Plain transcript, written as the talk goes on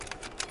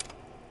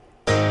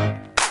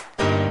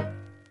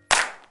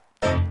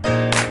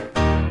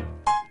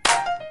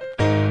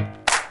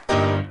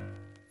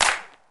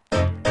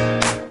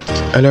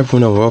Hello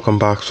everyone and welcome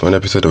back to an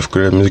episode of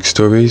Great Music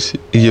Stories.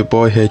 It's your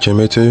boy here,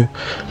 Jameto.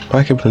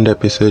 Back up on the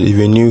episode. If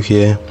you're new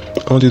here,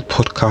 on this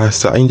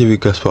podcast I interview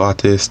gospel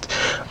artists,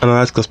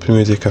 analyze gospel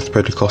music and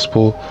spread the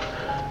gospel.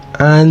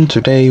 And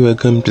today we're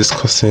going to be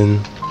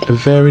discussing a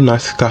very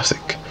nice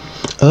classic.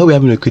 I hope you're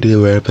having a good day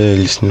wherever you're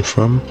listening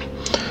from.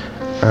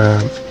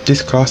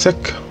 This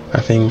classic,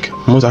 I think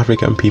most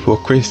African people,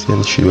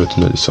 Christians, should be able to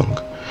know the song.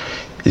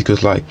 It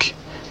goes like,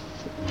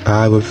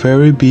 I have a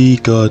very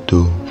big God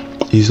though.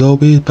 He's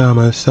always by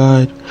my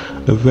side,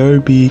 a very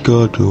big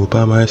God, oh,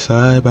 by my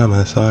side.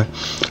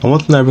 And one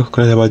thing I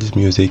recognize about this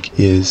music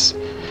is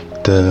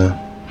the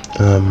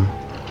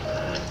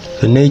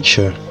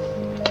nature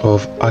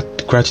of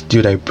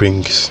gratitude that it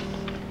brings.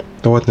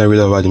 That's one thing I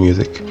really love about the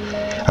music.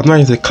 I'm not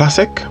into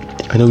classic.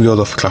 I know we all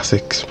love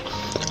classics,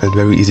 and it's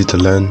very easy to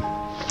learn.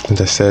 As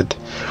I said,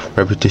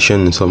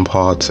 repetition in some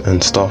parts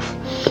and stuff.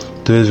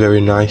 So it's very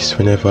nice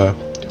whenever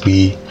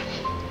we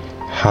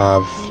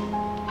have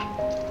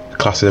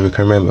classes that we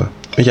can remember,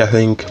 which I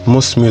think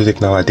most music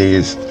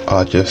nowadays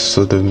are just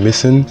sort of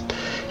missing.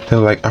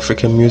 Like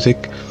African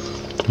music,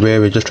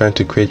 where we're just trying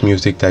to create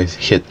music that is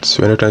hits.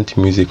 We're not trying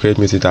to create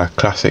music that are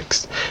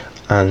classics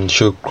and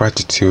show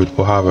gratitude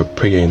or have a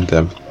prayer in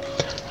them.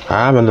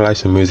 I have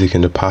analyzed some music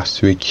in the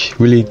past which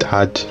really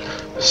had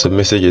some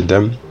message in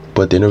them,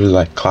 but they're not really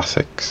like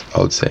classics,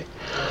 I would say.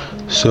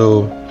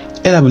 So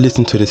let's have a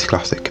listen to this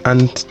classic.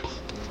 And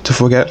to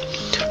forget,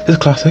 this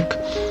classic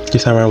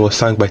this time around was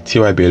sung by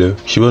T.Y. Bello.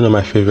 She's one of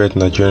my favorite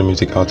Nigerian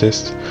music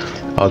artists.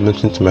 I was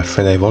mentioning to my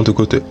friend that if I want to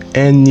go to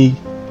any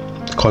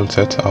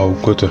concert, I'll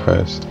go to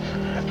hers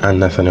and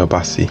Nathaniel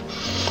Bassey,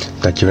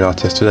 Nigerian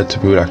artists, so that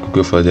people I could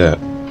go for their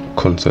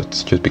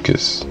concerts just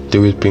because they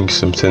will bring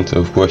some sense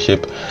of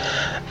worship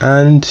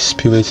and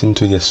spirit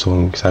into their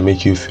songs and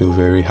make you feel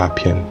very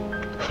happy and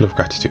full of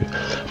gratitude.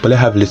 But let's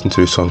have a listen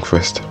to the song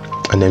first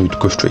and then we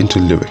go straight into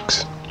the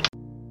lyrics.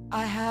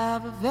 I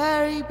have a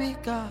very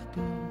big God.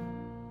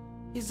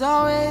 He's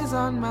always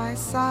on my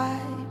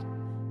side,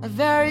 a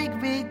very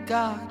big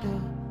God,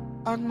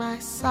 on my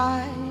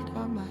side,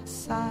 on my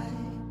side.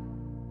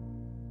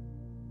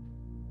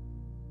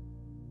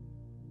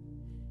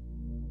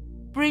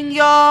 Bring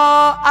your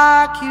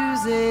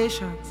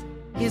accusations,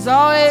 he's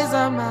always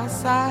on my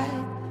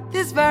side.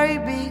 This very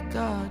big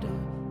God,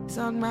 he's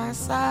on my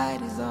side,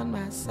 he's on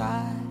my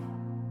side.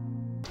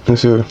 And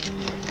so,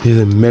 there's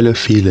a mellow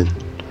feeling,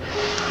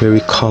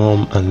 very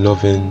calm and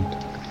loving,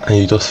 and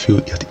you just feel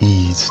at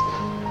ease.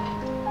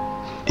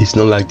 It's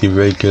not like the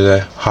regular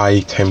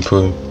high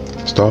tempo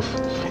stuff.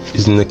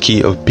 It's in the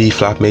key of B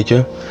flat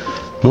major.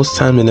 Most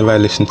times whenever I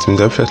listen to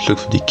music, I first look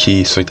for the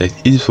key so that it's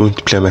easy for me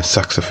to play my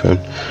saxophone.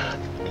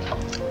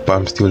 But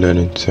I'm still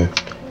learning, so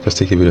just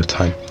take a bit of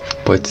time.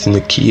 But it's in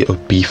the key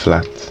of B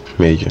flat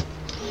major.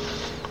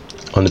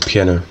 On the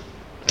piano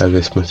that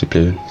we're supposed to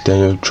play. There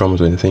are no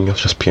drums or anything,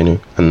 it's just piano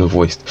and the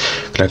voice.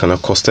 Like an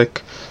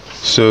acoustic.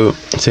 So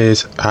it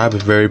says, I have a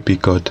very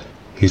big God.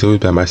 He's always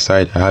by my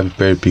side. I have a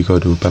very big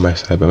God by my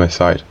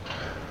side.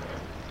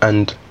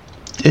 And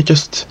you're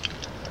just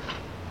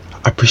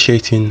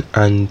appreciating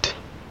and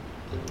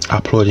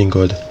applauding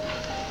God.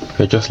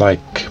 You're just like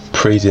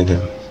praising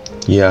Him.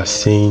 You're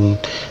saying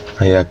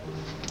and you're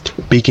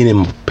bigging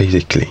Him up,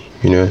 basically.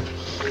 You know,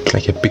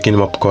 like you're bigging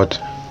Him up, God.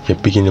 You're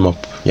bigging Him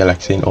up. You're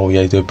like saying, oh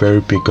yeah, He's a very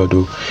big God.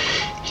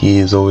 He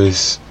is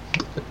always,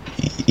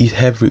 He's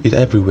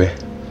everywhere,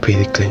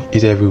 basically.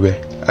 He's everywhere.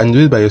 And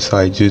do it by your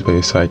side.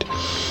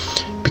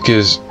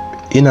 Because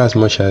in as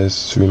much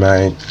as we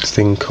might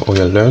think or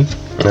learn,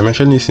 and I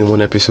mentioned this in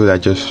one episode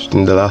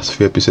in the last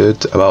few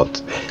episodes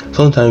about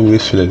sometimes we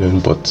feel alone,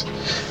 but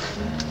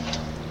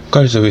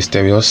God is always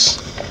there with us.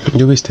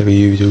 He's always there with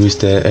you, He's always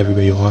there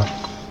everywhere you are.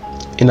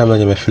 In as much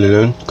as I feel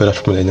alone, God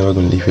has promised I'm never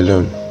going to leave you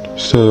alone.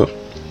 So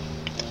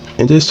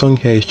in this song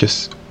here is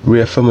just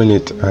reaffirming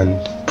it and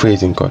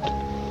praising God.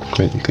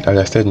 As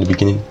I said in the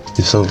beginning, it's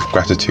a song of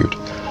gratitude.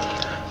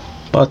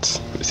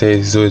 But it says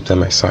He's always by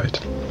my side.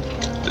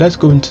 Let's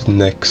go into the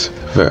next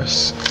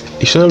verse.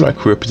 It's sort of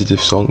like a repetitive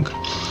song.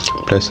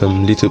 There's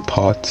some little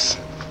parts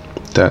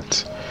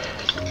that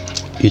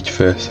each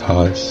verse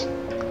has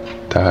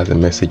that has a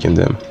message in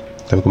them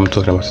that we're going to be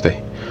talking about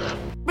today.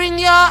 Bring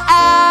your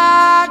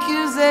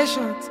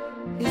accusations,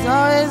 he's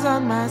always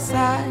on my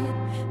side.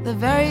 The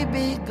very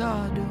big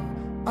God,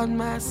 on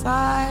my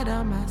side,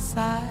 on my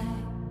side.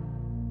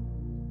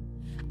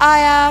 I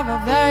have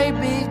a very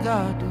big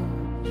God,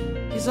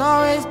 he's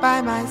always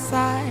by my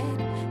side.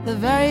 The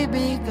very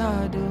big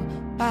God,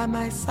 by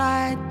my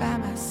side, by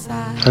my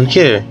side. And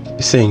here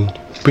it's saying,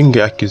 bring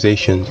your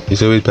accusation,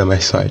 he's always by my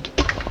side.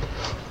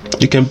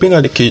 You can bring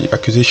out the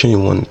accusation you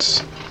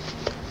want.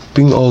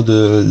 Bring all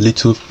the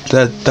little,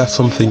 that's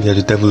something that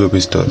the devil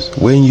always does.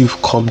 When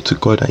you've come to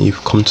God and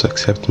you've come to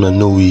accept Him and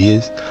know who He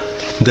is,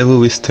 the devil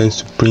always tends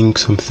to bring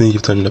something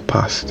you've done in the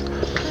past.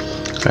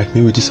 Like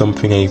maybe you did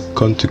something and you've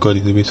gone to God,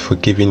 He's always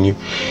forgiving you.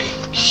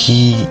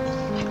 He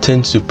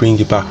tends to bring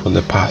you back from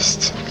the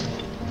past.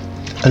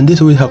 And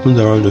this always happens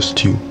around us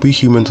too. We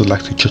humans would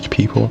like to judge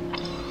people,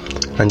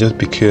 and just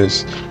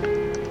because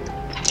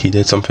he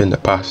did something in the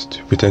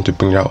past, we tend to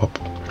bring that up.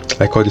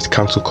 Like all this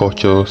cancel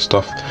culture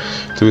stuff,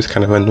 it's always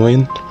kind of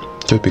annoying.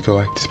 Just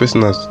because like this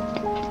person has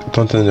done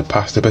something in the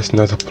past, the person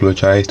has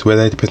apologized,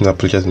 whether the person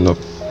apologized or not,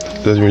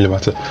 it doesn't really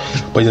matter.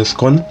 But it's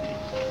gone.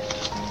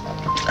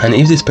 And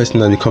if this person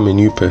has become a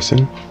new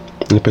person,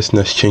 and the person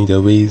has changed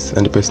their ways,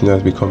 and the person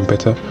has become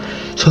better,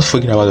 just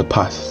forget about the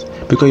past.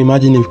 Because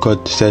imagine if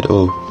God said,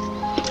 oh,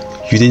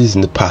 you did this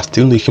in the past,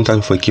 even though you came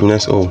down for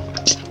forgiveness, oh,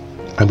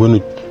 I'm going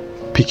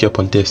to pick you up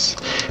on this.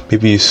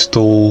 Maybe you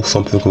stole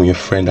something from your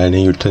friend and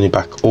then you return it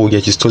back. Oh yeah,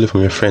 you stole it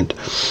from your friend.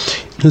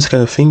 Those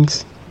kind of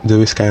things, they're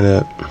always kind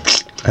of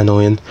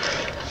annoying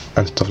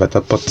and stuff like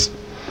that. But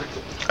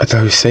as I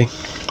always say,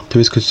 there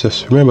is good,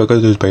 just remember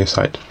God is by your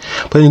side.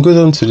 But then it goes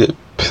on to the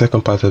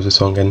second part of the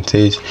song and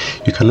says,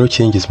 you cannot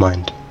change his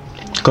mind.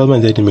 God's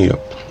mind already made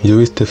up. He's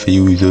always there for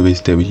you, he's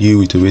always there with you,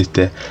 he's always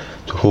there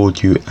to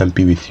hold you and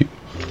be with you.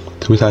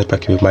 So always have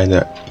back in your mind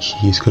that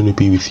he's going to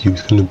be with you,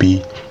 he's going to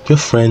be your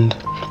friend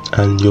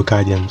and your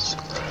guardians.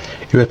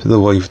 Irrespective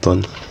of what you've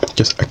done,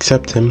 just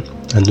accept him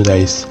and know that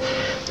he's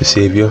the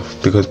Savior,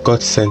 because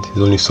God sent his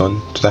only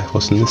Son to die for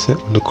us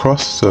on the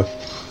cross. So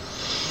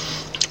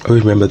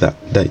always remember that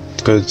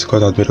God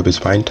has made up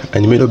his mind,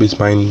 and he made up his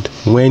mind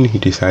when he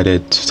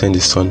decided to send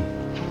his Son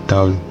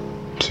down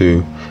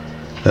to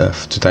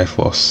earth to die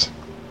for us.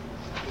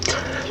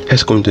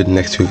 Let's go into the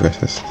next few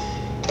verses.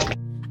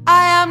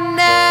 I am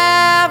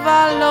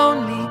never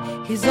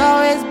lonely, he's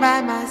always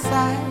by my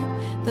side.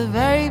 The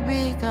very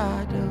big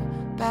God,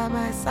 oh, by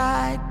my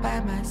side, by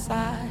my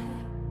side.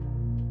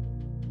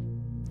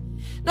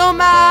 No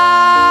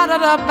matter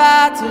the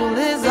battle,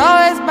 he's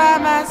always by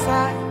my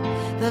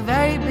side. The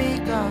very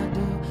big God,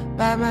 oh,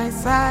 by my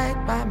side,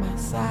 by my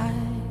side.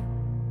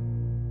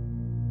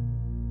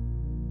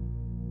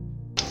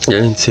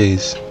 Then it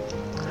says,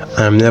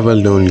 I am never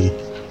lonely,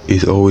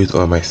 he's always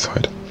on my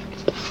side.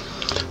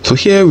 So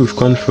here we've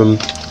gone from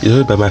he's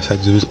always by my side,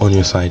 he's always on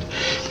your side.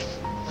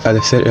 As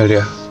I said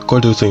earlier,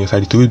 God is on your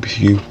side, he's always with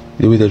you,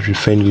 he's always there to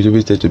defend you, he's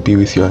always there to be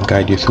with you and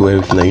guide you through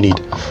everything that you need.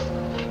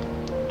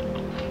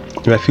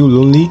 If I feel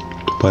lonely,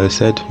 but as I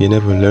said, you're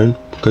never alone,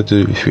 God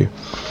is with you.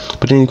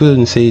 But then he goes on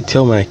and say,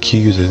 tell my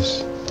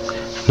accusers,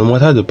 no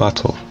matter the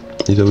battle,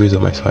 he's always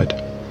on my side.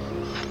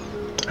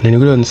 And then he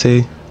goes on and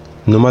say,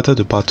 no matter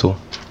the battle,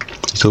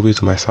 he's always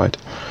on my side.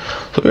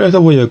 So no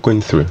matter what you're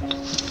going through,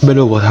 no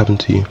matter what happened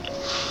to you,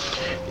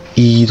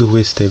 he's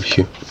always there with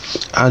you.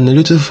 And the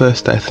little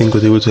verse that I think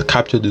was able to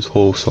capture this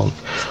whole song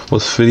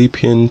was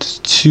Philippians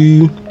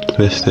 2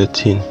 verse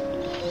 13.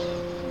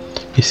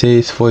 It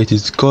says, for it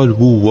is God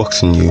who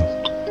works in you,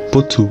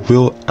 both to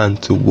will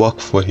and to work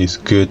for his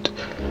good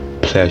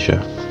pleasure.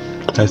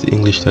 That's the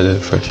English Standard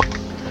Version.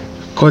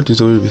 God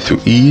is always with you,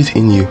 he is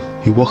in you,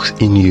 he works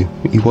in you,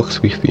 he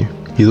works with you,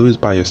 he's always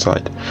by your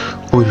side.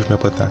 Always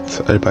remember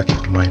that at the back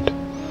of your mind.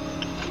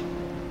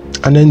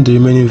 And then the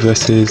remaining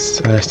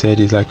verses, as I said,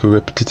 is like a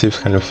repetitive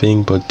kind of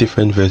thing, but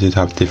different verses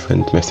have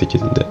different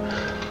messages in there.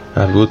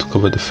 I've got to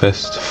cover the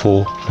first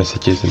 4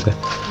 messages in there.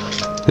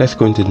 Let's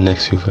go into the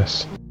next few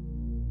verses.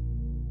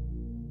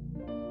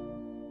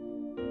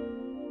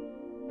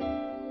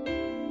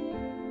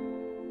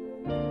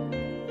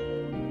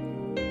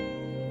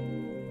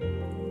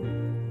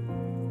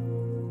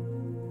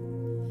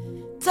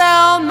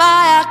 Tell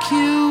my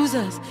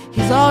accusers,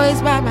 he's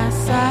always by my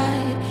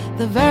side.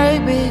 The very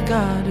big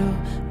God, oh,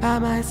 by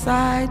my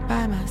side,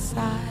 by my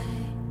side.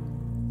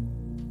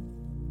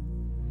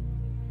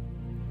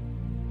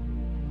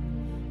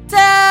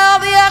 Tell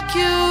the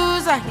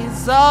accuser,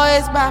 he's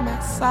always by my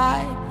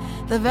side.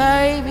 The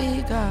very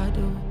big God,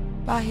 oh,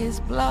 by his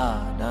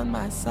blood on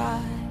my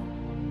side.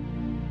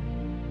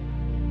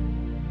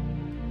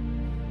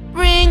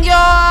 Bring your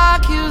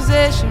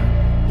accusation,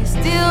 he's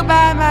still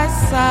by my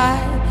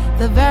side.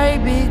 The very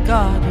big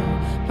God,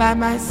 oh, by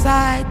my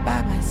side,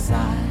 by my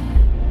side.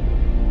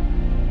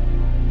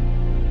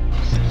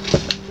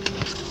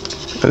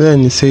 And then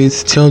it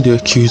says, tell the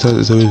accuser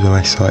is always by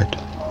my side.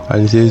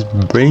 And it says,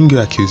 bring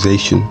your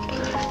accusation,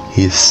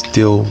 he is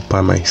still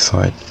by my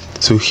side.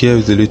 So here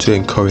is a little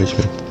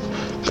encouragement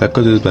that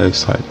God is by your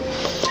side.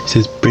 It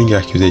says, bring your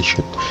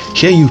accusation.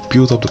 Here you've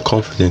built up the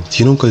confidence,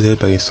 you know God is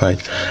by your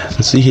side.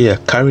 And so here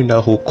you're carrying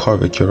that whole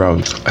courage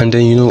around. And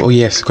then you know, oh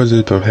yes, God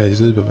is by my side,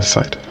 he's always by my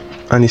side.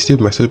 And he's still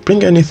by my side.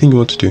 Bring anything you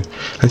want to do.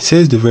 And it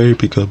says the very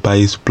big God, by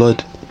his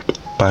blood,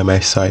 by my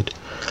side.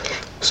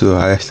 So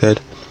as I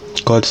said,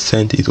 God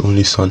sent his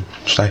only Son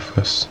to die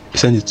for us. He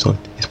sent his Son.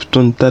 He's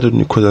done that on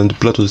the cross, and the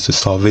blood was the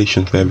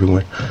salvation for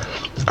everyone.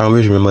 And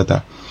always remember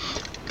that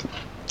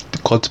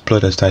God's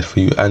blood has died for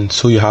you, and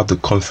so you have the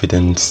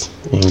confidence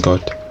in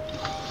God.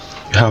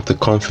 You have the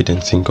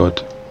confidence in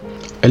God.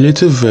 A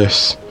little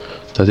verse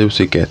that they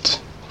also get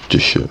to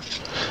show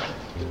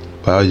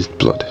by his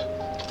blood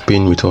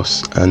being with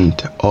us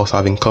and us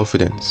having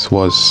confidence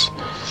was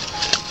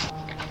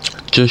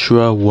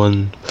Joshua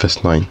 1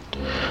 verse 9.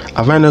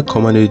 Have I not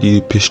commanded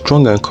you, be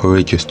strong and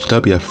courageous, do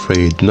not be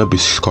afraid, do not be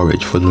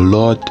discouraged, for the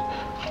Lord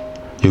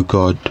your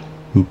God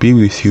will be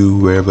with you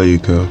wherever you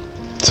go.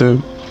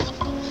 So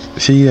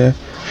see here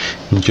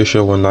in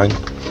Joshua 1:9,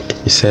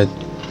 it said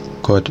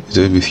God is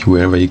always with you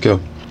wherever you go.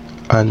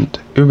 And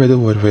irrespective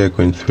of whatever you're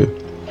going through,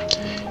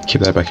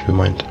 keep that back in your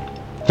mind.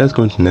 Let's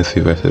go into the next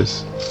few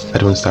verses. I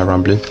don't want to start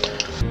rambling.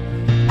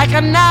 I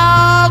can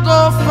now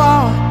go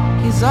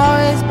forward. He's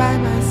always by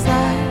my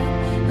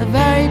side. A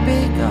very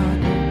big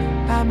God,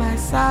 by my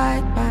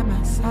side, by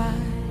my side.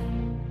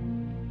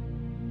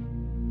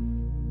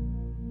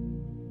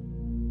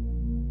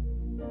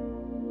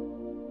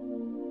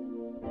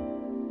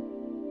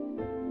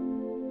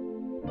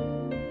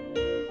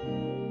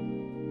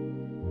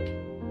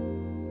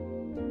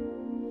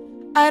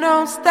 I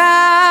don't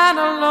stand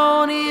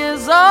alone, He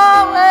is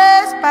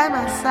always by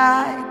my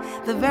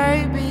side. The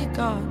very big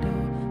God,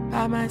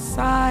 by my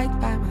side,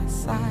 by my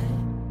side.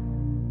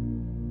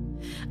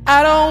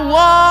 I don't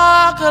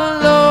walk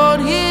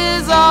alone, He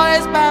is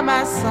always by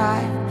my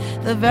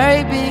side. The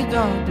very big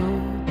God,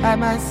 by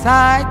my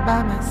side,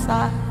 by my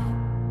side.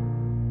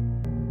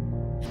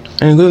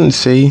 And it doesn't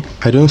say,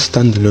 I don't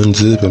stand alone,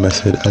 He's by my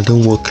side. I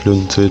don't walk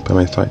alone, He's by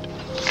my side.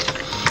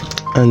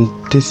 And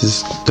this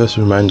is just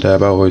a reminder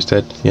about what we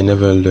said, you're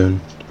never alone.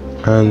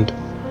 And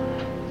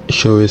you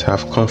should always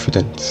have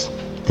confidence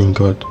in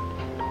God.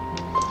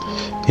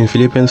 In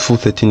Philippians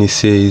 4:13 it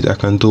says, I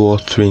can do all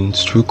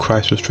things through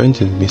Christ who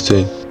strengthens me. So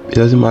it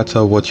doesn't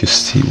matter what you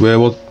see,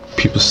 what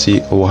people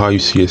see or how you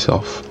see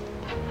yourself.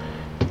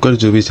 God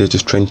is always there to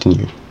strengthen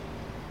you.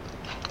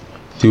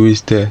 He's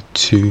always there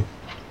to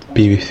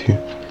be with you.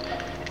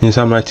 In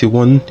Psalm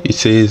 91 it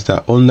says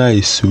that under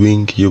His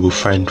wing you will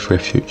find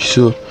refuge.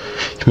 So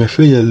you may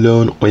feel you're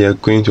alone or you're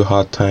going through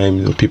hard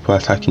times or people are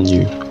attacking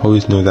you,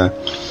 always know that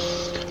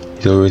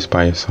He's always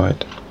by your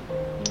side.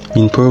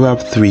 In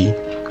Proverbs 3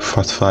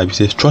 verse 5 it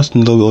says, trust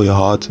in the Lord with all your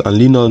heart and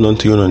lean not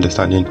unto your own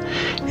understanding.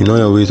 In all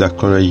your ways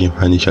acknowledge Him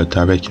and He shall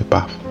direct your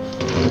path.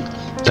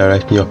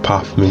 Directing your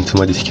path means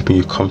somebody's keeping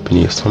you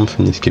company, if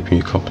something is keeping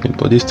you company,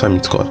 but this time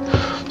it's God.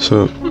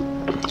 So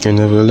you're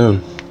never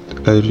alone.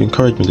 That is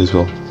encouragement as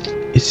well.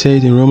 It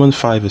says in Romans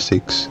 5 verse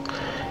 6,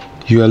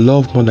 you are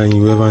loved more than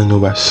you ever know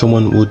by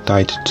someone who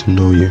died to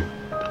know you.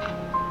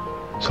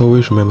 So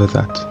always remember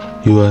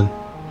that you are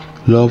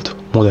loved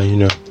more than you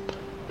know.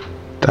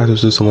 That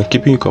is also someone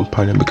keeping you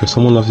companion, because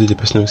someone loves you, the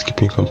person who is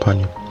keeping you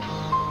companion.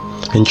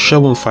 In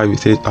Job 5 it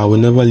says, I will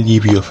never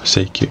leave you or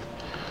forsake you.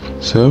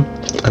 So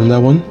another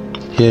one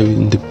here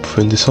in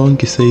the song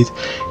it says,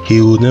 He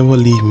will never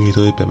leave me, He's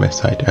always by my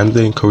side.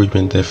 Another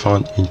encouragement they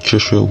found in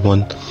Joshua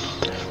 1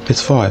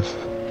 verse 5.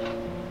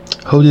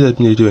 How did that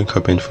mean do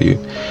encouragement for you?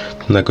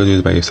 That God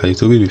is by your side.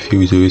 He's always with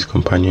you. He's always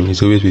companion.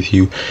 He's always with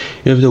you.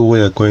 Even the way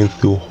you're going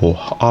through or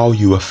how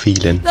you are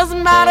feeling.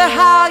 Doesn't matter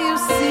how you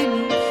see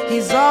me,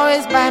 He's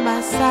always by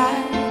my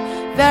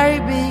side. Very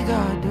big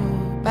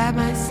God, by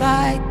my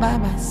side, by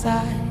my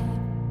side.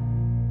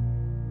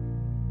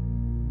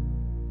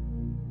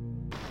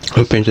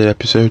 Hope you enjoyed the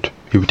episode.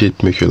 If you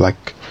did, make sure you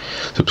like,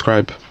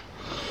 subscribe.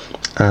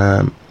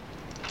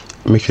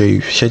 Make sure you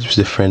share it with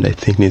a friend I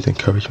think needs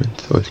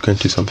encouragement or is going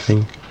through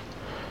something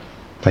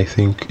I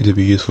think it will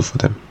be useful for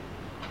them.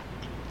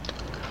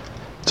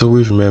 So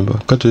always remember,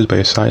 God is by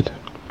your side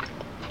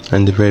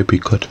and the very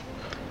big God.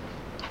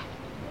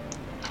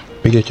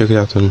 Make sure you check it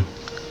out on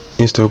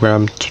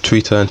Instagram,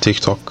 Twitter and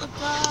TikTok.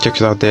 Check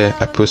it out there.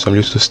 I post some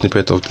little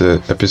snippet of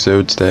the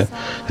episodes there.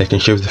 I can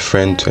share with a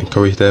friend to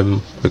encourage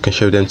them. We can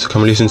share with them to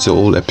come listen to the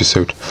whole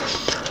episode.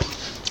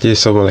 This is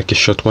something like a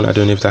short one. I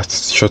don't know if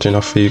that's short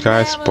enough for you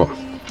guys, but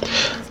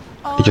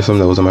it's just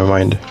something that was on my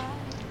mind.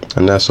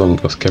 And that song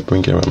just kept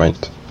bringing in my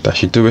mind that I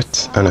should do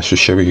it and I should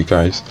share with you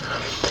guys.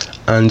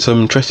 And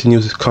some interesting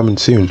news is coming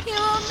soon.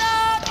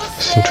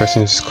 So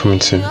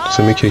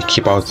make sure you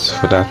keep out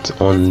for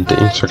that on the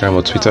Instagram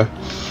or Twitter.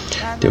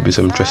 There'll be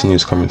some interesting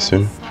news coming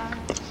soon.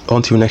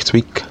 Until next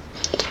week,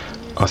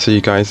 I'll see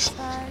you guys.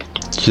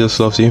 Jesus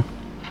loves you.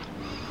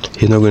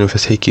 He's not going to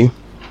forsake you.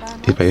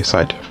 He's by your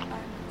side.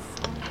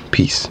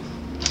 Peace.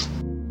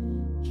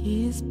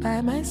 He's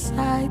by my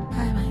side,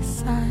 by my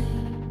side.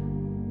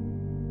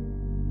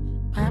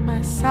 By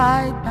my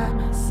side, by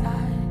my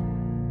side.